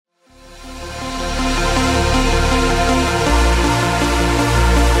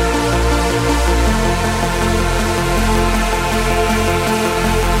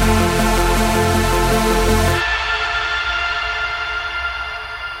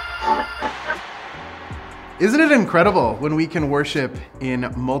Isn't it incredible when we can worship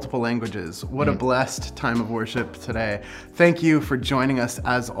in multiple languages? What a blessed time of worship today. Thank you for joining us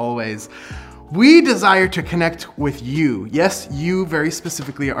as always. We desire to connect with you. Yes, you very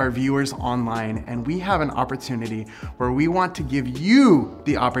specifically, our viewers online, and we have an opportunity where we want to give you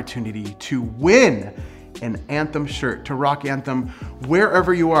the opportunity to win an Anthem shirt, to rock Anthem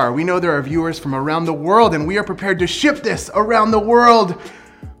wherever you are. We know there are viewers from around the world, and we are prepared to ship this around the world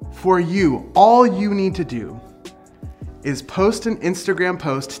for you. All you need to do is post an Instagram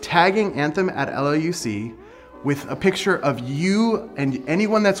post tagging Anthem at LOUC with a picture of you and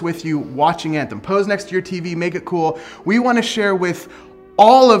anyone that's with you watching Anthem. Pose next to your TV, make it cool. We want to share with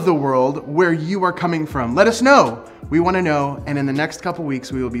all of the world where you are coming from. Let us know. We want to know, and in the next couple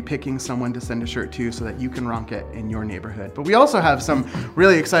weeks, we will be picking someone to send a shirt to so that you can rock it in your neighborhood. But we also have some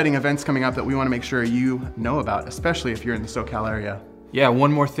really exciting events coming up that we want to make sure you know about, especially if you're in the SoCal area. Yeah,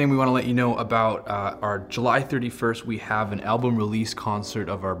 one more thing we want to let you know about our July 31st, we have an album release concert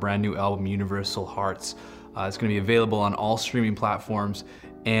of our brand new album, Universal Hearts. It's going to be available on all streaming platforms,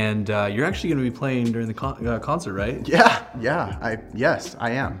 and you're actually going to be playing during the concert, right? Yes,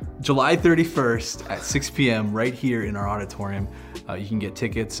 I am. July 31st at 6 p.m. right here in our auditorium. You can get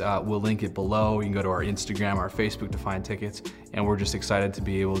tickets. We'll link it below. You can go to our Instagram, our Facebook to find tickets, and we're just excited to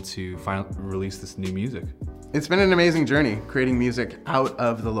be able to release this new music. It's been an amazing journey creating music out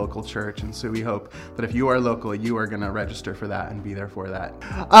of the local church, and so we hope that if you are local, you are going to register for that and be there for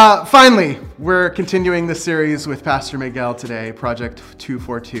that. Finally, we're continuing the series with Pastor Miguel today, Project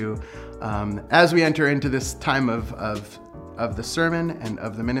 242. As we enter into this time of the sermon and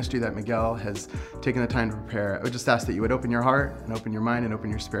of the ministry that Miguel has taken the time to prepare, I would just ask that you would open your heart and open your mind and open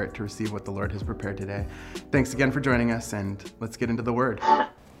your spirit to receive what the Lord has prepared today. Thanks again for joining us, and let's get into the Word.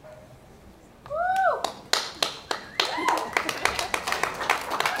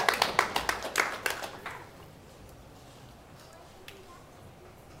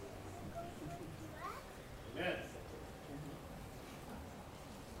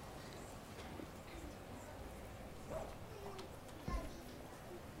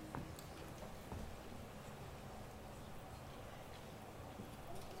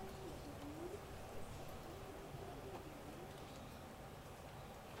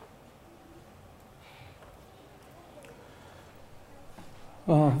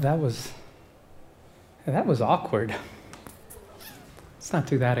 Oh, that was awkward. Let's not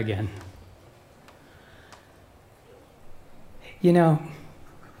do that again. You know,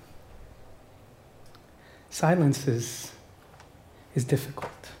 silence is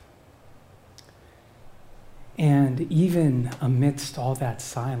difficult. And even amidst all that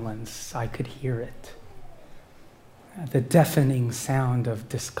silence, I could hear it. The deafening sound of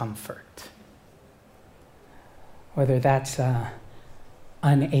discomfort. Whether that's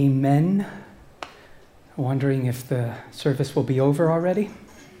an amen, wondering if the service will be over already,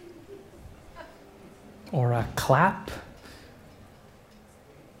 or a clap,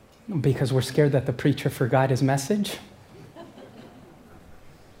 because we're scared that the preacher forgot his message,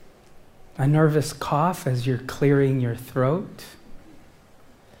 a nervous cough as you're clearing your throat.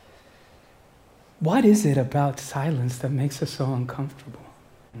 What is it about silence that makes us so uncomfortable?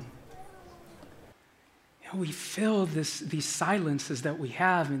 We fill these silences that we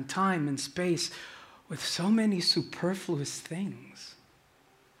have in time and space with so many superfluous things.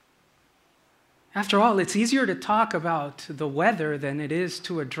 After all, it's easier to talk about the weather than it is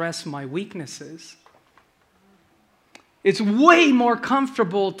to address my weaknesses. It's way more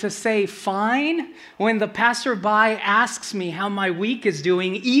comfortable to say fine when the passerby asks me how my week is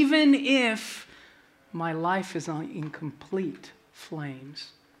doing, even if my life is in complete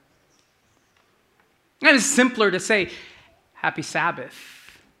flames. And it's simpler to say, Happy Sabbath.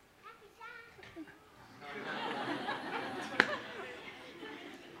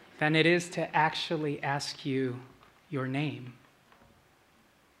 Than it is to actually ask you your name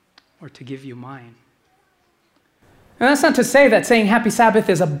or to give you mine. And that's not to say that saying Happy Sabbath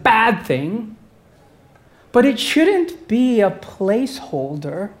is a bad thing, but it shouldn't be a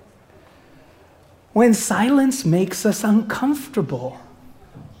placeholder when silence makes us uncomfortable.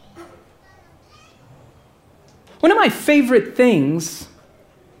 One of my favorite things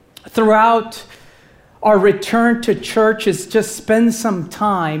throughout our return to church is just spend some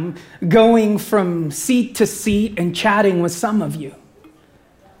time going from seat to seat and chatting with some of you.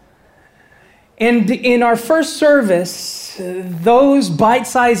 And in our first service, those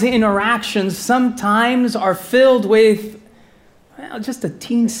bite-sized interactions sometimes are filled with just a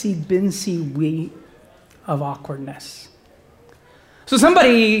teensy-binsy wee of awkwardness. So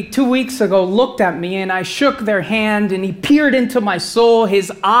somebody 2 weeks ago looked at me and I shook their hand and he peered into my soul,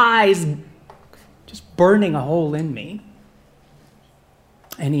 his eyes just burning a hole in me.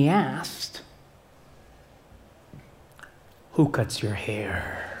 And he asked, "Who cuts your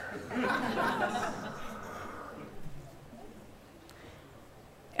hair?"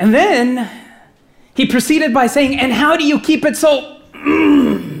 And then he proceeded by saying, "And how do you keep it so..."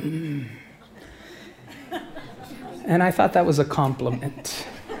 And I thought that was a compliment.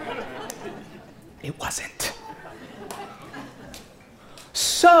 It wasn't.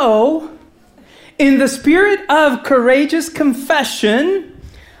 So, in the spirit of courageous confession,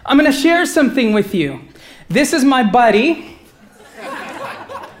 I'm going to share something with you. This is my buddy.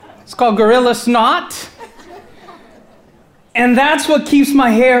 It's called Gorilla Snot. And that's what keeps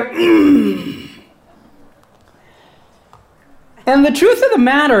my hair. And the truth of the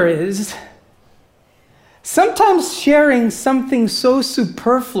matter is, sometimes sharing something so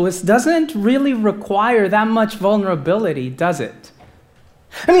superfluous doesn't really require that much vulnerability, does it?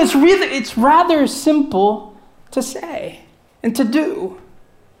 I mean, it's rather simple to say and to do.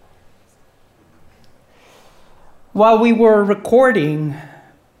 While we were recording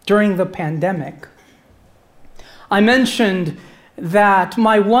during the pandemic, I mentioned that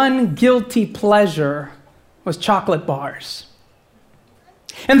my one guilty pleasure was chocolate bars.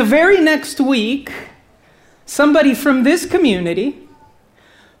 And the very next week, somebody from this community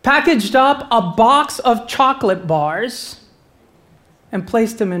packaged up a box of chocolate bars and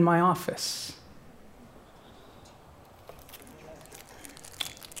placed them in my office.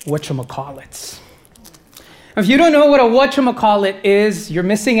 Whatchamacallits. If you don't know what a whatchamacallit is, you're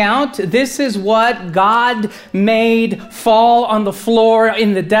missing out. This is what God made fall on the floor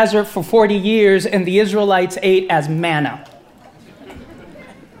in the desert for 40 years and the Israelites ate as manna.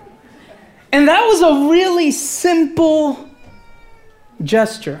 And that was a really simple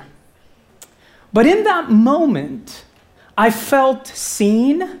gesture. But in that moment, I felt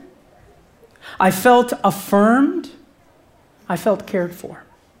seen, I felt affirmed, I felt cared for.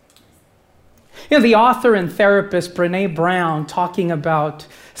 You know, the author and therapist Brené Brown, talking about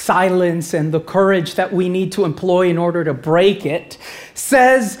silence and the courage that we need to employ in order to break it,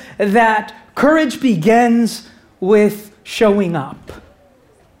 says that courage begins with showing up.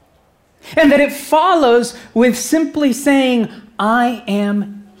 And that it follows with simply saying, "I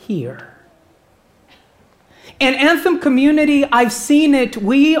am here." In Anthem Community, I've seen it.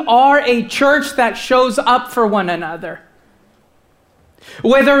 We are a church that shows up for one another.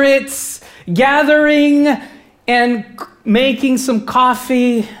 Whether it's gathering and making some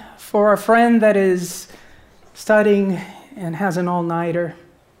coffee for a friend that is studying and has an all-nighter.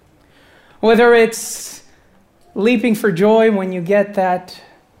 Whether it's leaping for joy when you get that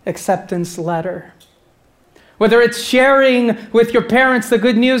acceptance letter. Whether it's sharing with your parents the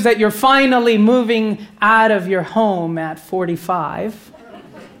good news that you're finally moving out of your home at 45.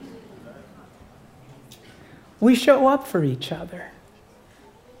 We show up for each other.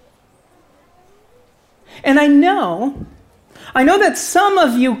 And I know that some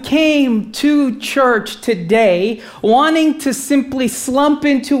of you came to church today wanting to simply slump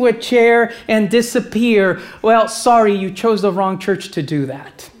into a chair and disappear. Well, sorry, you chose the wrong church to do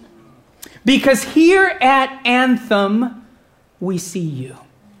that. Because here at Anthem, we see you.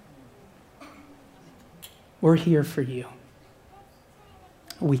 We're here for you.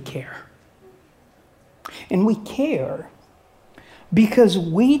 We care. And we care because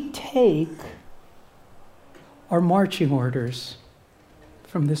we take our marching orders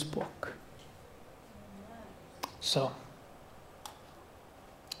from this book. So,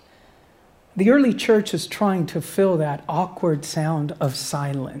 the early church is trying to fill that awkward sound of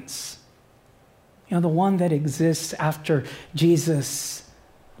silence. You know, the one that exists after Jesus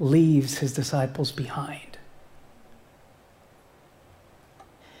leaves his disciples behind.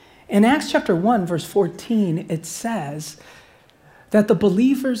 In Acts chapter 1, verse 14, it says that the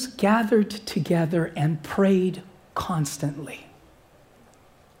believers gathered together and prayed constantly.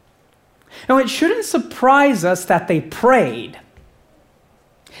 Now, it shouldn't surprise us that they prayed.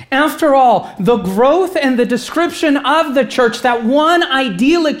 After all, the growth and the description of the church, that one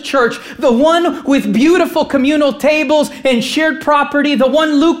idyllic church, the one with beautiful communal tables and shared property, the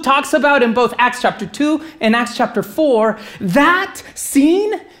one Luke talks about in both Acts chapter 2 and Acts chapter 4, that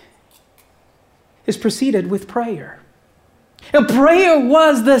scene is preceded with prayer. And prayer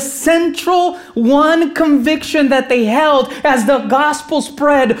was the central one conviction that they held as the gospel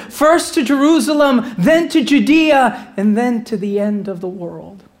spread first to Jerusalem, then to Judea, and then to the end of the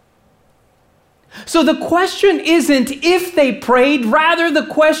world. So the question isn't if they prayed, rather the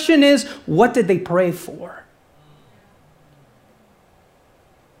question is, what did they pray for?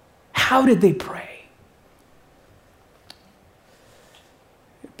 How did they pray?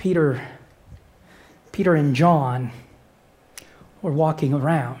 Peter and John were walking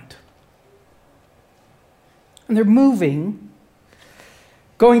around. And they're moving,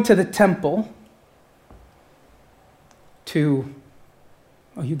 going to the temple to,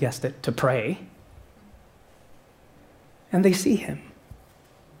 oh, you guessed it, to pray. And they see him.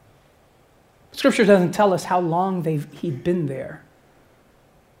 Scripture doesn't tell us how long he'd been there.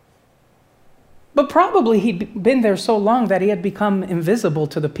 But probably he'd been there so long that he had become invisible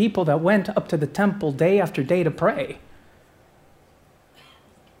to the people that went up to the temple day after day to pray.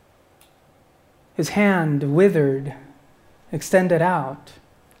 His hand withered, extended out,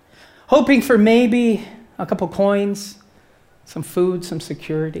 hoping for maybe a couple coins, some food, some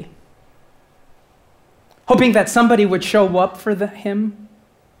security. Hoping that somebody would show up for him.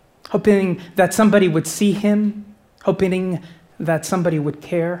 Hoping that somebody would see him. Hoping that somebody would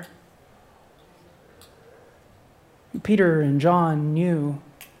care. Peter and John knew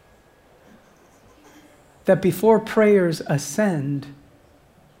that before prayers ascend,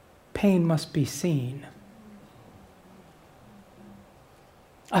 pain must be seen.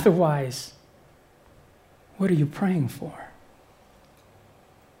 Otherwise, what are you praying for?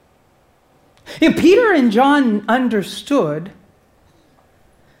 And Peter and John understood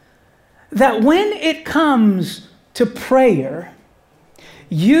that when it comes to prayer,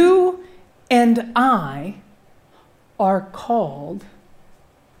 you and I are called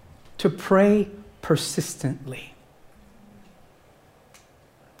to pray persistently.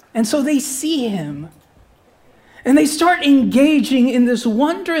 And so they see him, and they start engaging in this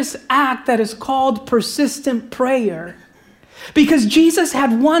wondrous act that is called persistent prayer. Because Jesus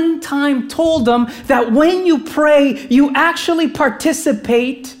had one time told them that when you pray, you actually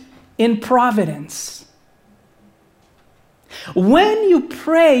participate in providence. When you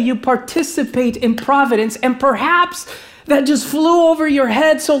pray, you participate in providence, and perhaps that just flew over your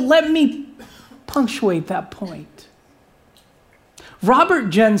head, so let me punctuate that point. Robert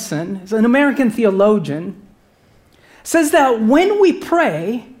Jensen is an American theologian, says that when we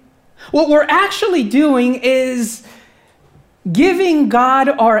pray, what we're actually doing is giving God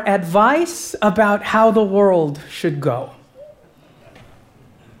our advice about how the world should go.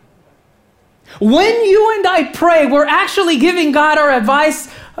 When you and I pray, we're actually giving God our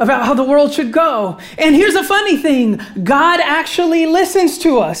advice about how the world should go. And here's a funny thing, God actually listens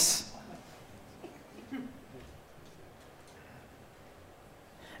to us.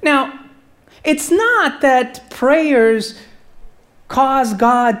 Now, it's not that prayers cause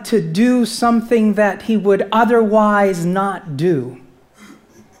God to do something that he would otherwise not do.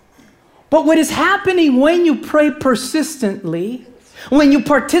 But what is happening when you pray persistently, when you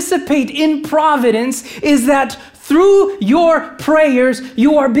participate in providence, is that through your prayers,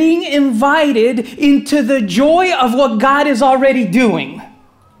 you are being invited into the joy of what God is already doing.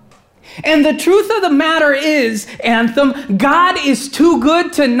 And the truth of the matter is, Anthem, God is too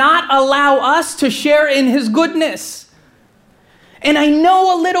good to not allow us to share in his goodness. And I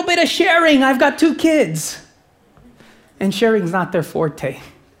know a little bit of sharing. I've got 2 kids. And sharing's not their forte.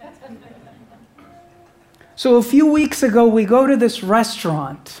 So a few weeks ago, we go to this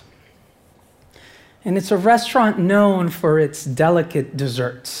restaurant. And it's a restaurant known for its delicate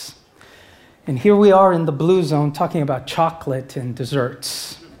desserts. And here we are in the blue zone talking about chocolate and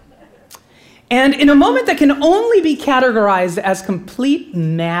desserts. And in a moment that can only be categorized as complete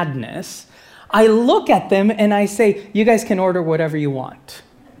madness, I look at them and I say, you guys can order whatever you want.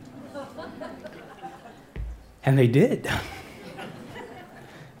 And they did.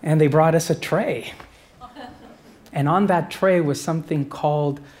 And they brought us a tray. And on that tray was something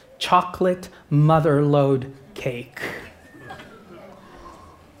called chocolate motherlode cake.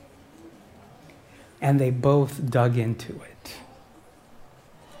 And they both dug into it.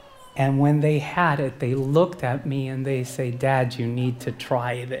 And when they had it, they looked at me and they say, Dad, you need to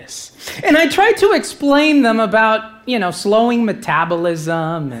try this. And I tried to explain them about, slowing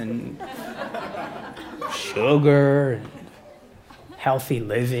metabolism and sugar and healthy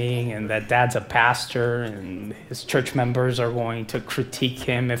living, and that Dad's a pastor and his church members are going to critique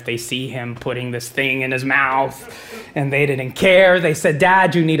him if they see him putting this thing in his mouth. And they didn't care. They said,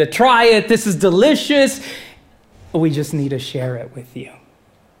 Dad, you need to try it. This is delicious. We just need to share it with you.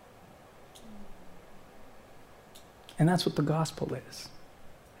 And that's what the gospel is.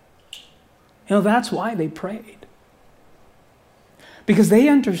 That's why they prayed. Because they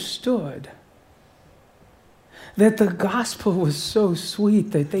understood that the gospel was so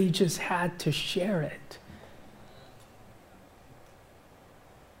sweet that they just had to share it.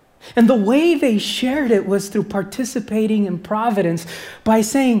 And the way they shared it was through participating in providence by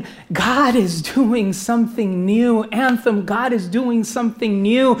saying, God is doing something new. Anthem, God is doing something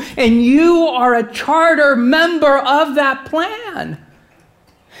new. And you are a charter member of that plan.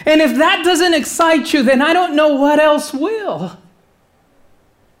 And if that doesn't excite you, then I don't know what else will.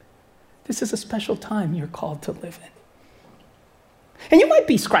 This is a special time you're called to live in. And you might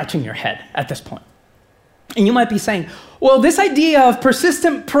be scratching your head at this point. And you might be saying, well, this idea of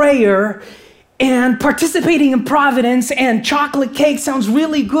persistent prayer and participating in providence and chocolate cake sounds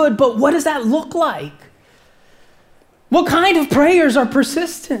really good, but what does that look like? What kind of prayers are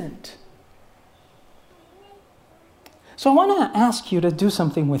persistent? So I want to ask you to do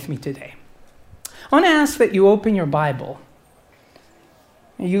something with me today. I want to ask that you open your Bible.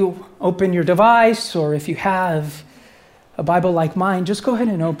 You open your device, or if you have a Bible like mine, just go ahead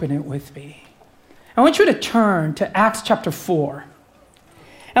and open it with me. I want you to turn to Acts chapter 4.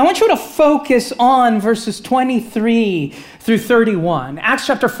 I want you to focus on verses 23 through 31. Acts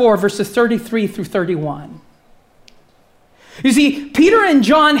chapter 4, verses 33 through 31. You see, Peter and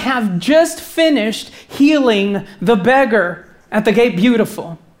John have just finished healing the beggar at the Gate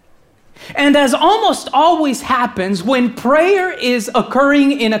Beautiful. And as almost always happens, when prayer is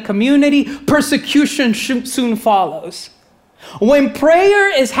occurring in a community, persecution soon follows. When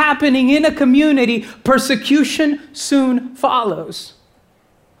prayer is happening in a community, persecution soon follows.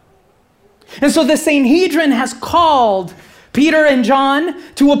 And so the Sanhedrin has called Peter and John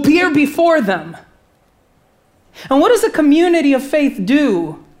to appear before them. And what does a community of faith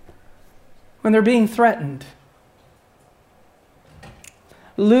do when they're being threatened?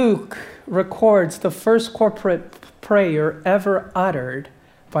 Luke records the first corporate prayer ever uttered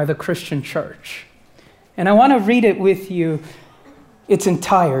by the Christian church. And I want to read it with you, its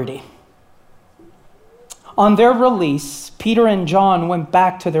entirety. On their release, Peter and John went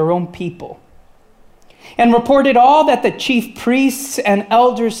back to their own people and reported all that the chief priests and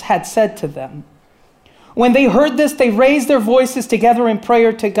elders had said to them. When they heard this, they raised their voices together in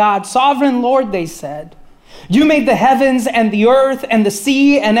prayer to God. Sovereign Lord, they said, you made the heavens and the earth and the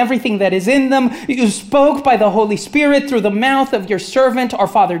sea and everything that is in them. You spoke by the Holy Spirit through the mouth of your servant, our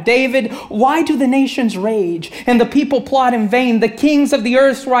father David. Why do the nations rage and the people plot in vain? The kings of the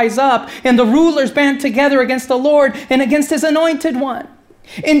earth rise up and the rulers band together against the Lord and against his anointed one.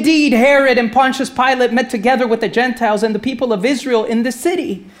 Indeed, Herod and Pontius Pilate met together with the Gentiles and the people of Israel in the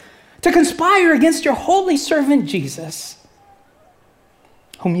city to conspire against your holy servant Jesus,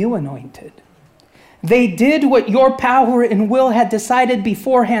 whom you anointed. They did what your power and will had decided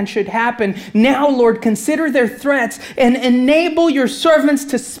beforehand should happen. Now, Lord, consider their threats and enable your servants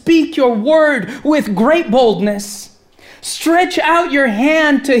to speak your word with great boldness. Stretch out your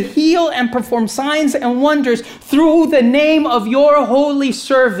hand to heal and perform signs and wonders through the name of your holy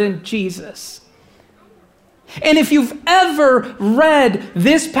servant, Jesus. And if you've ever read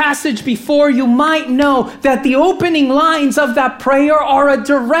this passage before, you might know that the opening lines of that prayer are a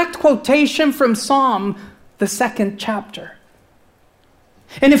direct quotation from Psalm, the 2nd chapter.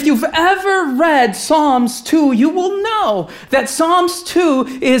 And if you've ever read Psalms 2, you will know that Psalms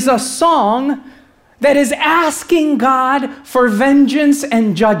 2 is a song that is asking God for vengeance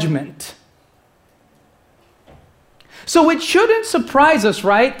and judgment. So it shouldn't surprise us,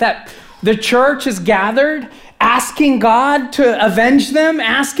 right, that the church is gathered asking God to avenge them,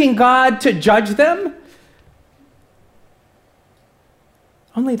 asking God to judge them.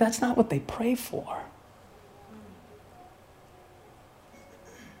 Only that's not what they pray for.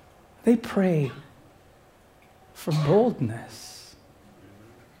 They pray for boldness.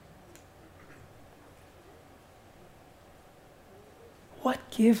 What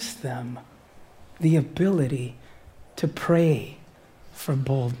gives them the ability to pray for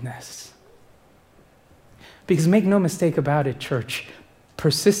boldness? Because make no mistake about it, church,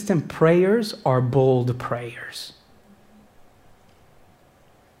 persistent prayers are bold prayers.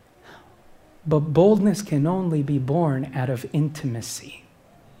 But boldness can only be born out of intimacy.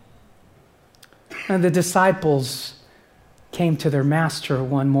 And the disciples came to their master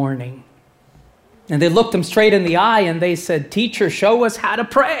one morning, and they looked him straight in the eye and they said, "Teacher, show us how to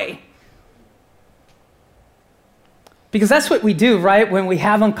pray." Because that's what we do, right? When we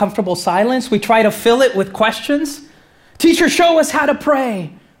have uncomfortable silence, we try to fill it with questions. Teacher, show us how to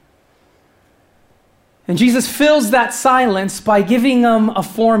pray. And Jesus fills that silence by giving them a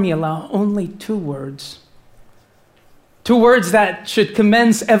formula, only 2 words. 2 words that should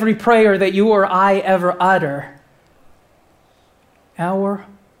commence every prayer that you or I ever utter. Our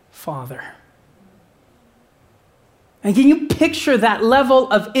Father. And can you picture that level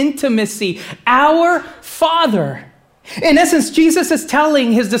of intimacy? Our Father. In essence, Jesus is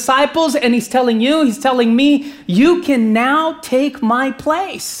telling his disciples, and he's telling you, he's telling me, you can now take my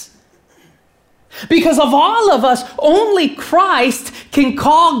place. Because of all of us, only Christ can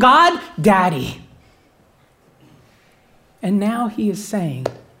call God Daddy. And now he is saying,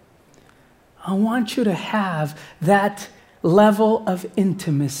 I want you to have that level of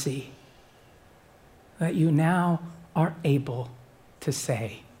intimacy that you now are able to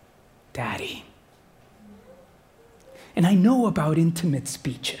say, Daddy. And I know about intimate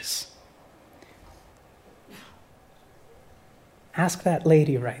speeches. Ask that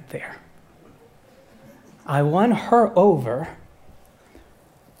lady right there. I won her over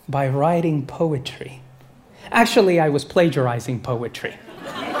by writing poetry. Actually, I was plagiarizing poetry.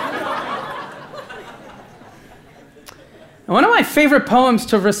 One of my favorite poems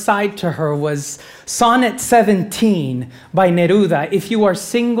to recite to her was Sonnet 17 by Neruda. If you are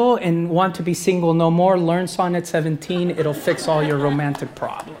single and want to be single no more, learn Sonnet 17. It'll fix all your romantic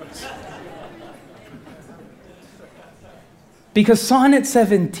problems. Because Sonnet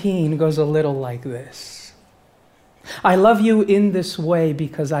 17 goes a little like this. I love you in this way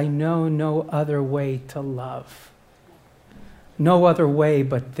because I know no other way to love. No other way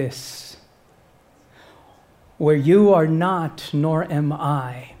but this. Where you are not, nor am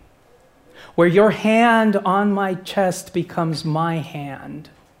I. Where your hand on my chest becomes my hand.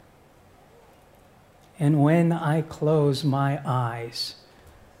 And when I close my eyes,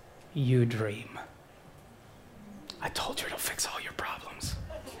 you dream. I told you it'll fix all your problems.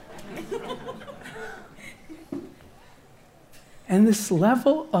 And this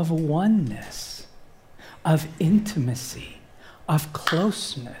level of oneness, of intimacy, of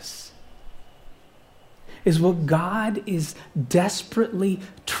closeness, is what God is desperately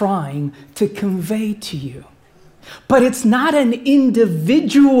trying to convey to you. But it's not an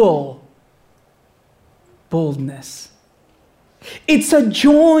individual boldness. It's a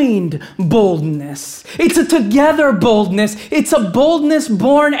joined boldness. It's a together boldness. It's a boldness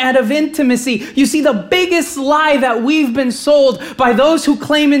born out of intimacy. You see, the biggest lie that we've been sold by those who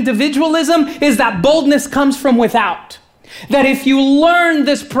claim individualism is that boldness comes from without. That if you learn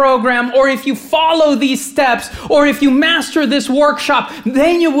this program, or if you follow these steps, or if you master this workshop,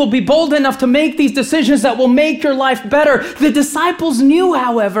 then you will be bold enough to make these decisions that will make your life better. The disciples knew,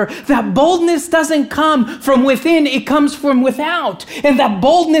 however, that boldness doesn't come from within, it comes from without. And that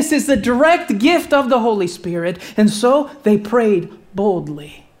boldness is the direct gift of the Holy Spirit. And so they prayed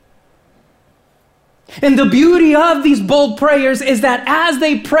boldly. And the beauty of these bold prayers is that as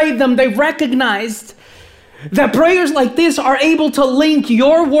they prayed them, they recognized that prayers like this are able to link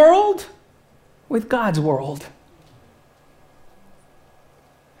your world with God's world.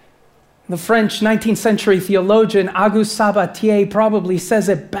 The French 19th century theologian Auguste Sabatier probably says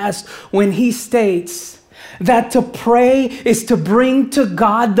it best when he states that to pray is to bring to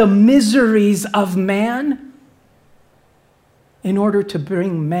God the miseries of man in order to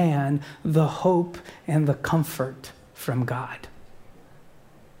bring man the hope and the comfort from God.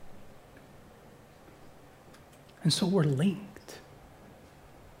 And so we're linked.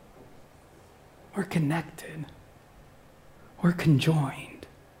 We're connected. We're conjoined.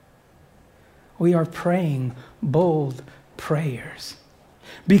 We are praying bold prayers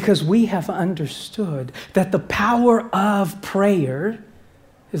because we have understood that the power of prayer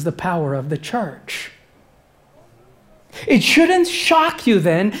is the power of the church. It shouldn't shock you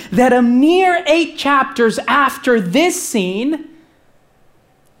then that a mere 8 chapters after this scene,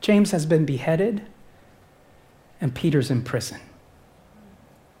 James has been beheaded, and Peter's in prison.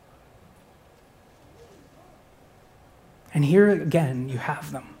 And here again, you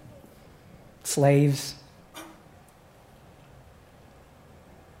have them. Slaves,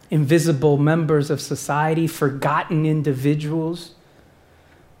 invisible members of society, forgotten individuals,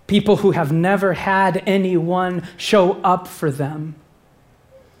 people who have never had anyone show up for them.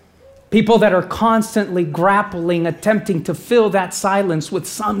 People that are constantly grappling, attempting to fill that silence with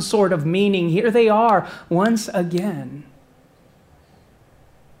some sort of meaning. Here they are once again.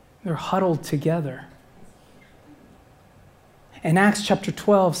 They're huddled together. And Acts chapter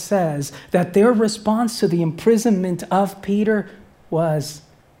 12 says that their response to the imprisonment of Peter was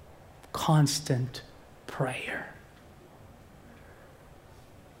constant prayer.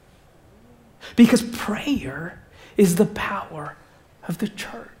 Because prayer is the power of the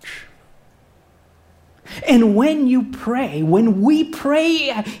church. And when you pray, when we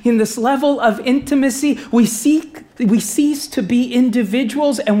pray in this level of intimacy, we cease to be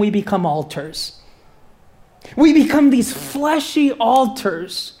individuals and we become altars. We become these fleshy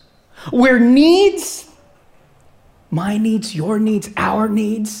altars where needs, my needs, your needs, our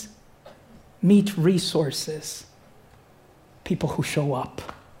needs, meet resources people who show up,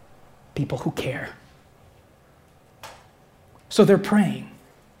 people who care. So they're praying.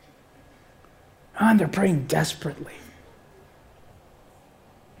 And they're praying desperately.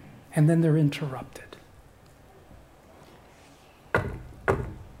 And then they're interrupted.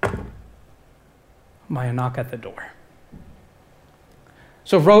 By a knock at the door.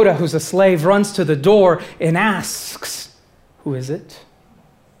 So Rhoda, who's a slave, runs to the door and asks, who is it?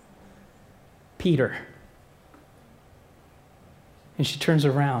 Peter. And she turns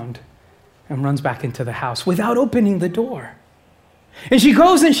around and runs back into the house without opening the door. And she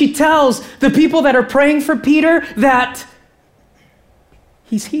goes and she tells the people that are praying for Peter that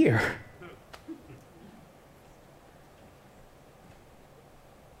he's here.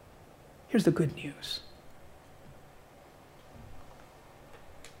 Here's the good news.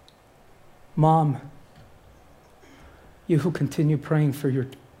 Mom, you who continue praying for your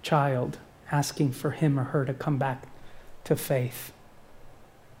child, asking for him or her to come back to faith,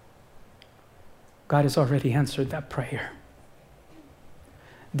 God has already answered that prayer.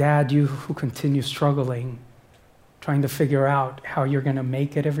 Dad, you who continue struggling, trying to figure out how you're going to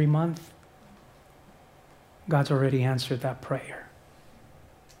make it every month, God's already answered that prayer.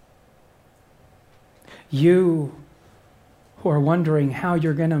 You who are wondering how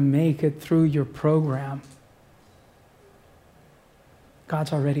you're going to make it through your program,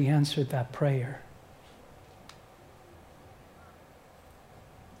 God's already answered that prayer.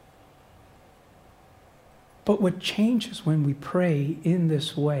 But what changes when we pray in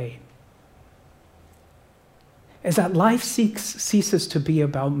this way is that life ceases to be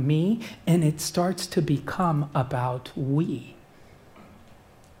about me and it starts to become about we.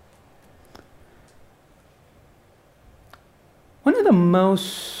 One of the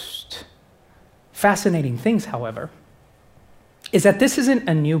most fascinating things, however, is that this isn't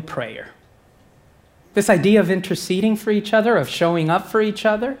a new prayer. This idea of interceding for each other, of showing up for each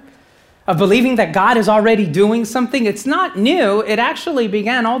other, of believing that God is already doing something, it's not new. It actually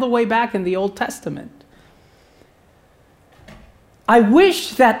began all the way back in the Old Testament. I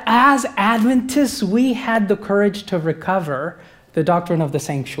wish that as Adventists we had the courage to recover the doctrine of the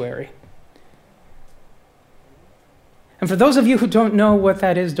sanctuary. And for those of you who don't know what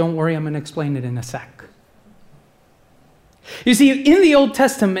that is, don't worry, I'm going to explain it in a sec. You see, in the Old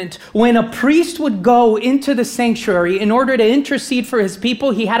Testament, when a priest would go into the sanctuary in order to intercede for his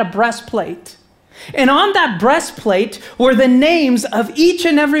people, he had a breastplate. And on that breastplate were the names of each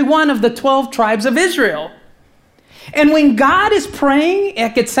and every one of the 12 tribes of Israel. And when God is praying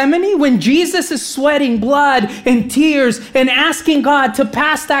at Gethsemane, when Jesus is sweating blood and tears and asking God to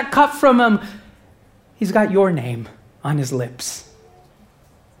pass that cup from him, he's got your name on his lips.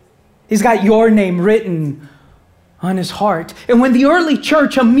 He's got your name written on his heart. And when the early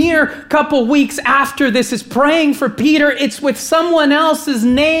church, a mere couple weeks after this, is praying for Peter, it's with someone else's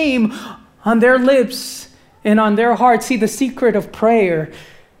name on their lips and on their heart. See, the secret of prayer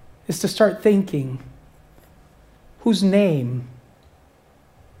is to start thinking, whose name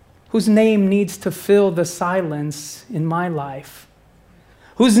needs to fill the silence in my life?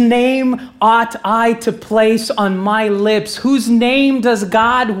 Whose name ought I to place on my lips? Whose name does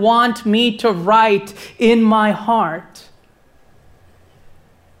God want me to write in my heart?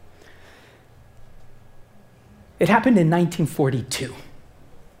 It happened in 1942.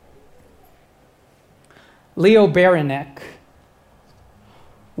 Leo Beranek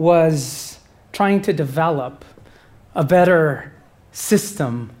was trying to develop a better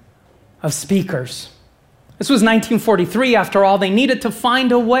system of speakers. This was 1943, after all. They needed to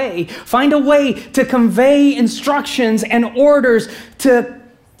find a way to convey instructions and orders to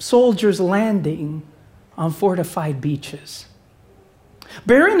soldiers landing on fortified beaches.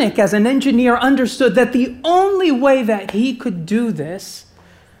 Beranek, as an engineer, understood that the only way that he could do this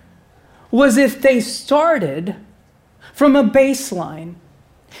was if they started from a baseline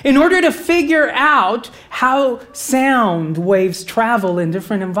in order to figure out how sound waves travel in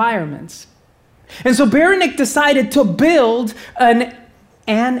different environments. And so Beranek decided to build an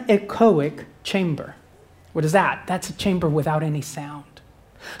anechoic chamber. What is that? That's a chamber without any sound.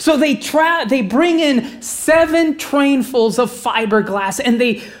 So they bring in 7 trainfuls of fiberglass and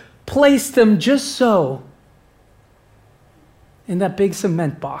they place them just so in that big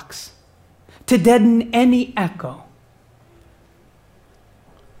cement box to deaden any echo.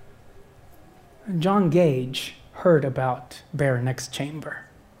 And John Gage heard about Beranek's chamber.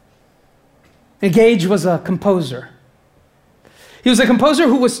 And Gage was a composer. He was a composer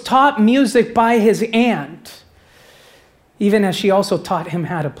who was taught music by his aunt, even as she also taught him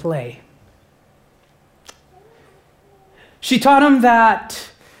how to play. She taught him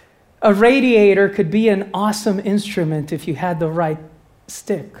that A radiator could be an awesome instrument if you had the right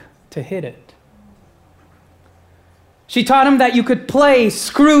stick to hit it. She taught him that you could place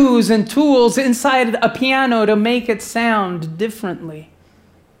screws and tools inside a piano to make it sound differently.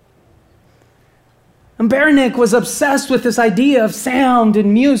 And Bernick was obsessed with this idea of sound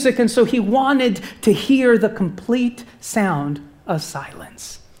and music, and so he wanted to hear the complete sound of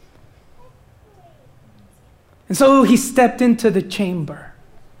silence. And so he stepped into the chamber.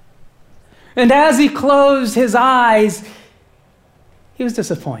 And as he closed his eyes, he was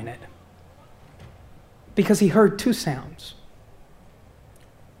disappointed because he heard two sounds,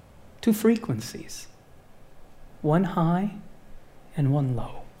 two frequencies, one high and one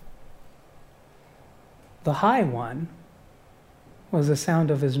low. The high one was the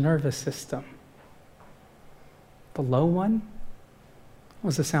sound of his nervous system. The low one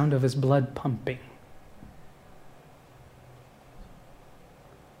was the sound of his blood pumping.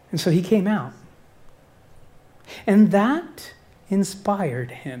 And so he came out. And that inspired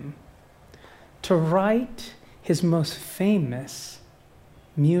him to write his most famous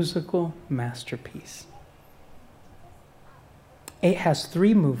musical masterpiece. It has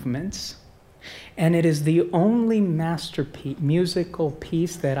 3 movements, and it is the only musical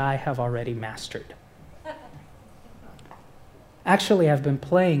piece that I have already mastered. Actually, I've been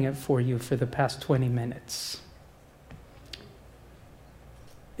playing it for you for the past 20 minutes.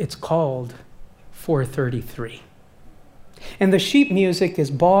 It's called 433. And the sheet music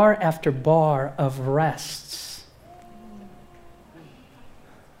is bar after bar of rests.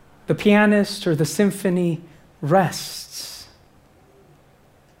 The pianist or the symphony rests.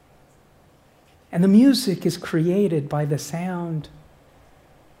 And the music is created by the sound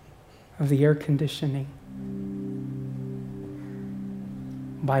of the air conditioning,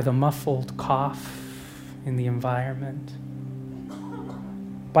 by the muffled cough in the environment,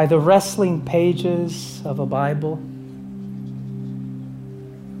 by the rustling pages of a Bible,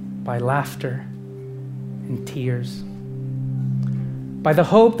 by laughter and tears, by the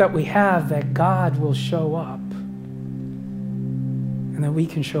hope that we have that God will show up and that we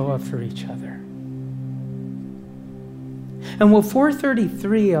can show up for each other. And what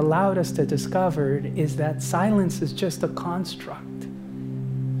 433 allowed us to discover is that silence is just a construct.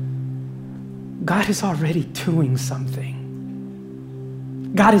 God is already doing something.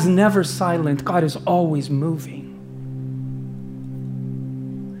 God is never silent. God is always moving.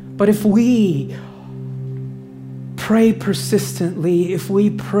 But if we pray persistently, if we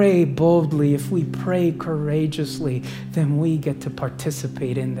pray boldly, if we pray courageously, then we get to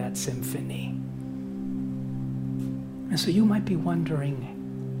participate in that symphony. And so you might be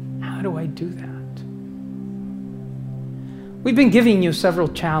wondering, how do I do that? We've been giving you several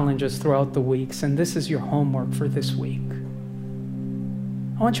challenges throughout the weeks, and this is your homework for this week.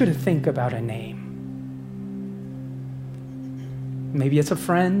 I want you to think about a name. Maybe it's a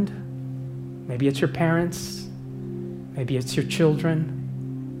friend, maybe it's your parents, maybe it's your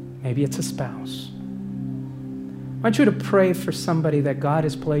children, maybe it's a spouse. I want you to pray for somebody that God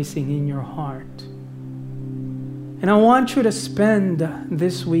is placing in your heart. And I want you to spend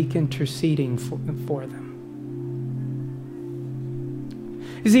this week interceding for them.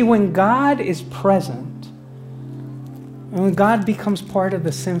 You see, when God is present, and when God becomes part of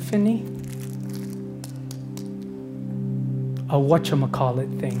the symphony, a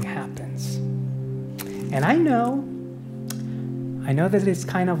whatchamacallit thing happens. And I know that it's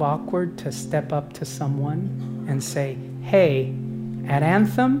kind of awkward to step up to someone and say, hey, at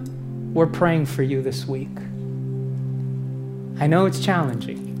Anthem, we're praying for you this week. I know it's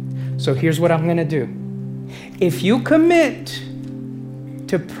challenging. So here's what I'm going to do. If you commit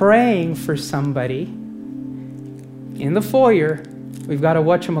to praying for somebody in the foyer, we've got a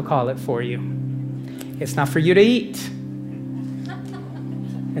whatchamacallit for you. It's not for you to eat.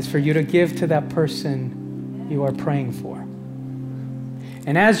 It's for you to give to that person you are praying for.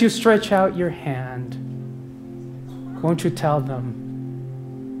 And as you stretch out your hand, won't you tell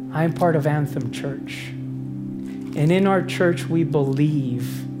them, I'm part of Anthem Church. And in our church, we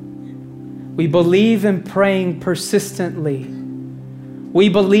believe. We believe in praying persistently. We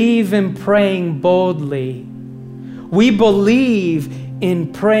believe in praying boldly. We believe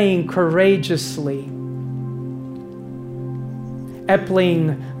in praying courageously.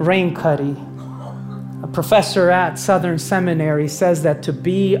 Epling Raincuddy, a professor at Southern Seminary, says that to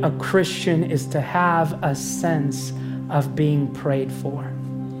be a Christian is to have a sense of being prayed for.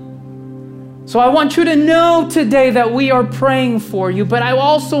 So I want you to know today that we are praying for you, but I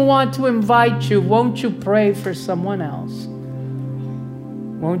also want to invite you, won't you pray for someone else?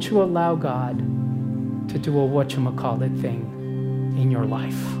 Won't you allow God to do a whatchamacallit thing in your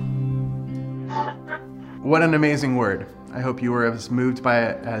life? What an amazing word. I hope you were as moved by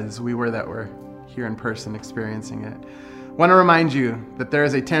it as we were that were here in person experiencing it. I want to remind you that there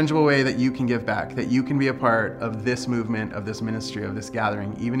is a tangible way that you can give back, that you can be a part of this movement, of this ministry, of this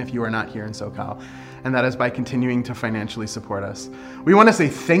gathering, even if you are not here in SoCal, and that is by continuing to financially support us. We want to say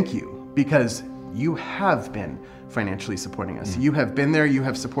thank you because you have been financially supporting us. You have been there, you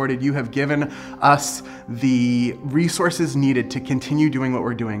have supported, you have given us the resources needed to continue doing what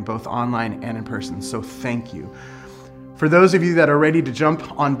we're doing, both online and in person. So thank you. For those of you that are ready to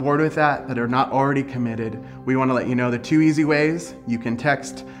jump on board with that are not already committed, we want to let you know the 2 easy ways. You can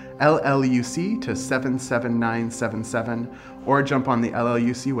text LLUC to 77977 or jump on the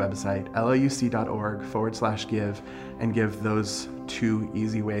LLUC website, lluc.org/give, and give those 2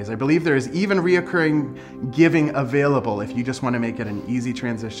 easy ways. I believe there is even reoccurring giving available if you just want to make it an easy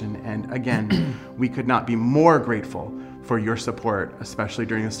transition. And again, we could not be more grateful for your support, especially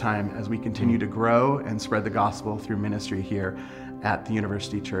during this time as we continue to grow and spread the gospel through ministry here at the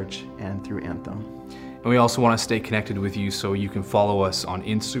University Church and through Anthem. And we also want to stay connected with you, so you can follow us on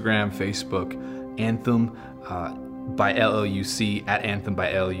Instagram, Facebook, Anthem by LLUC, at Anthem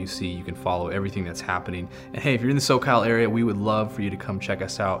by LLUC. You can follow everything that's happening. And hey, if you're in the SoCal area, we would love for you to come check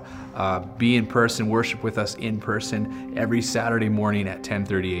us out. Be in person, worship with us in person every Saturday morning at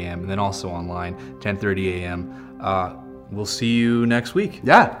 10:30 a.m. and then also online, 10:30 a.m. We'll see you next week.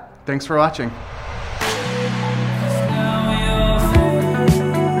 Yeah, thanks for watching.